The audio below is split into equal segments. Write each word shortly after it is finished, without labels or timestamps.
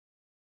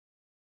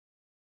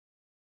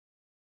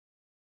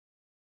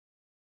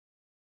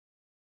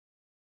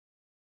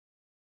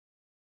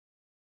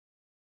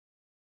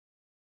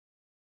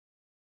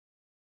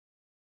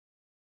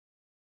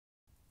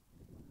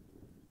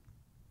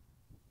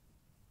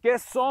¿Qué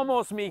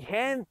somos, mi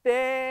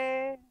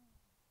gente?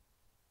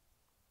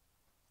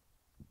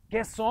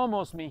 ¿Qué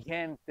somos, mi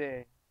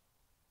gente?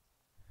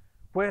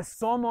 Pues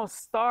somos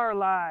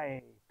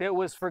starlight that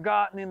was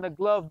forgotten in the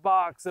glove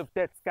box of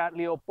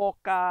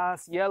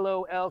Tezcatliopoca's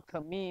yellow El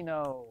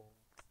Camino.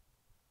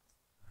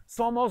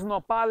 Somos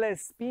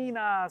nopales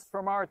espinas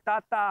from our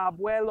tata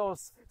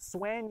abuelos'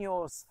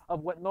 sueños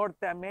of what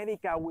North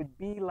America would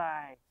be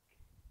like.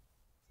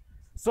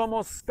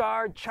 Somos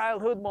scarred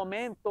childhood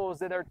momentos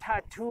that are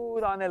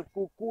tattooed on El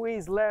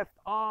Cucuy's left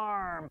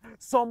arm.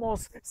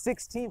 Somos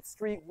 16th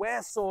Street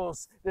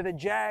huesos that a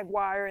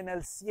jaguar in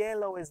el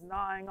cielo is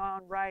gnawing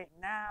on right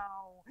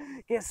now.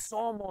 ¿Qué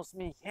somos,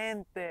 mi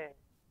gente?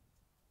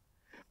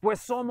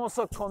 Pues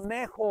somos a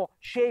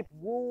conejo-shaped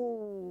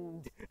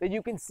wound that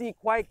you can see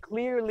quite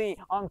clearly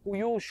on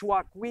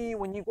Cuyushhuacui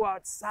when you go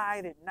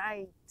outside at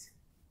night.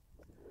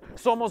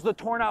 Somos the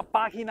torn-out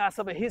páginas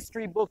of a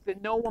history book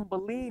that no one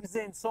believes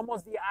in.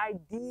 Somos the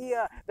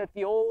idea that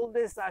the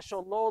oldest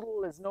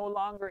axolotl is no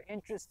longer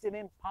interested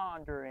in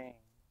pondering.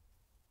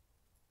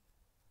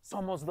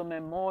 Somos the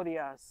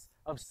memorias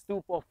of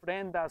stoop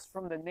ofrendas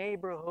from the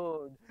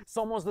neighborhood.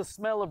 Somos the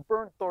smell of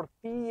burnt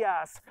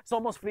tortillas.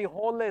 Somos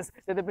frijoles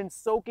that have been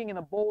soaking in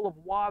a bowl of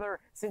water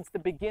since the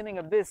beginning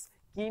of this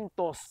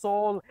quinto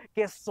sol.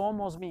 ¿Qué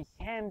somos, mi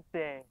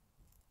gente?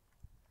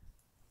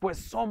 Pues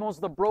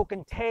somos the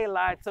broken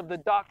taillights of the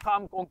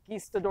dot-com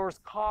conquistador's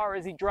car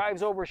as he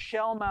drives over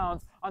shell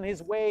mounds on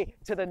his way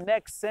to the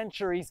next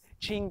century's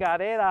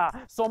chingadera.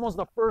 Somos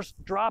the first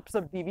drops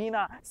of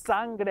divina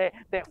sangre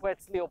that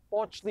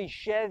Huetzliopochtli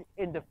shed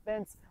in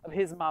defense of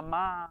his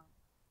mama.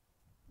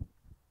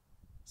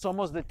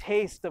 Somos the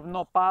taste of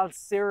nopal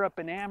syrup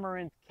and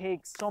amaranth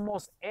cakes.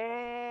 Somos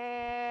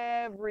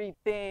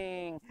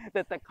everything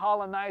that the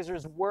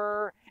colonizers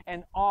were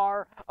and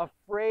are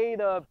afraid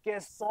of.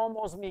 ¿Qué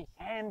somos, mi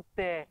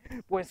gente?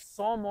 Pues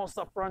somos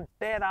a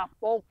frontera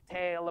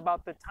folktale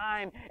about the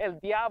time El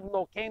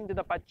Diablo came to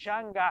the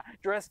pachanga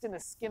dressed in the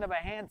skin of a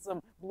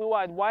handsome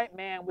blue-eyed white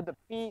man with the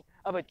feet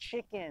of a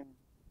chicken.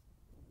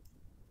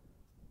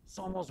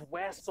 Somos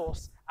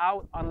huesos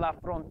out on la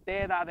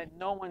frontera that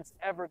no one's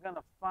ever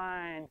gonna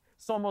find.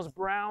 Somos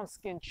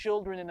brown-skinned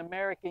children in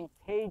American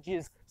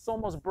cages.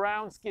 Somos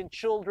brown-skinned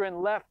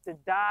children left to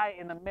die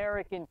in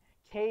American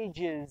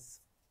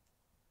cages.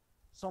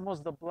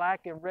 Somos the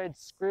black and red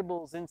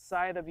scribbles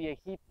inside of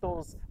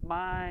Viejito's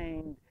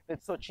mind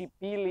that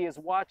Xochipilli is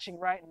watching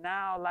right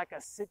now like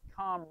a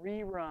sitcom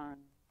rerun.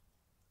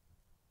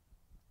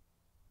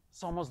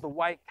 Somos the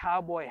white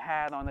cowboy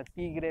hat on a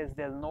Tigres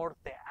del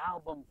Norte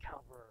album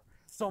cover.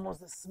 Somos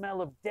the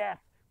smell of death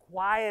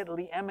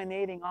quietly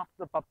emanating off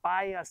the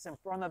papayas in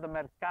front of the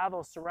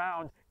mercados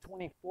around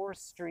 24th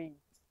Street.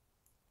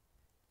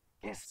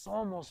 ¿Qué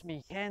somos,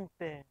 mi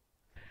gente?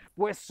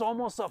 Pues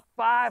somos a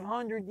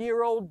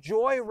 500-year-old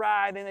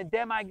joyride in a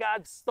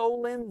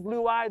demigod-stolen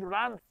blue-eyed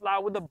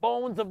ranfla with the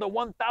bones of the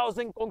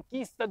 1,000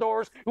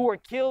 conquistadors who were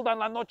killed on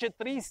La Noche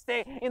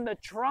Triste in the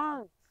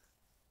trunk.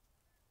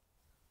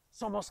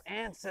 Somos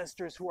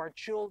ancestors who are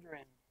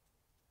children.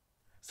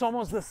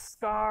 Somos the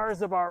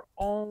scars of our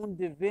own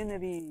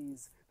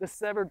divinities, the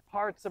severed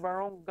parts of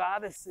our own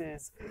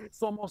goddesses.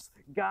 Somos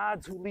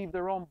gods who leave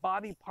their own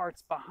body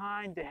parts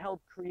behind to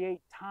help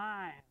create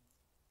time.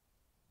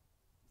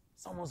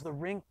 Somos the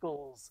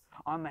wrinkles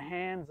on the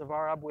hands of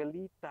our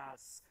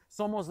abuelitas.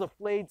 Somos the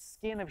flayed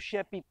skin of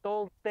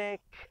Xepitoltec.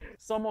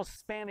 Somos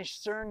Spanish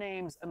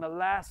surnames and the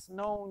last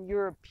known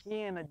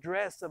European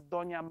address of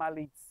Doña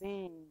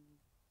Malitzin.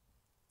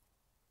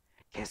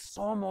 ¿Qué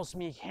somos,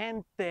 mi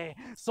gente?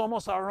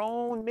 Somos our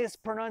own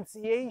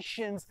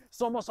mispronunciations.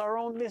 Somos our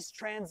own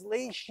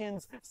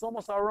mistranslations.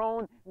 Somos our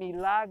own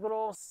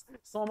milagros.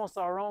 Somos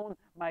our own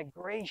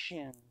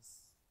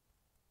migrations.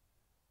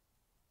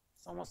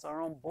 Somos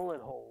our own bullet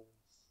holes.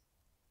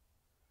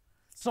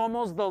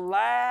 Somos the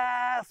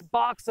last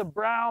box of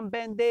brown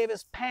Ben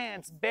Davis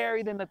pants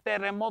buried in the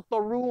terremoto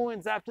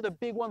ruins after the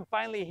big one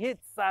finally hit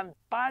San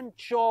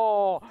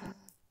Pancho.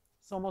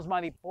 Somos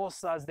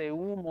mariposas de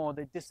humo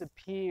that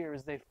disappear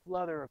as they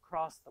flutter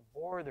across the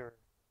border.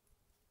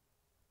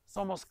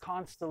 Somos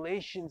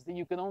constellations that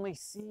you can only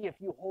see if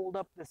you hold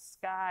up the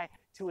sky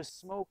to a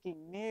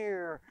smoking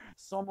mirror.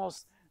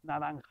 Somos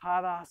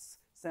naranjadas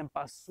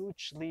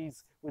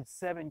cempasúchlis with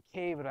 7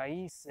 cave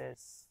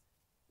raíces,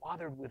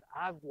 watered with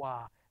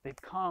agua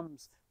that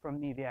comes from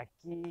ni de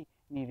aquí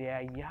ni de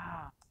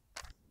allá.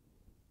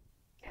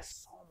 ¿Qué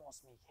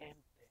somos, mi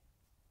gente?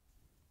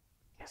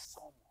 ¿Qué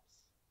somos?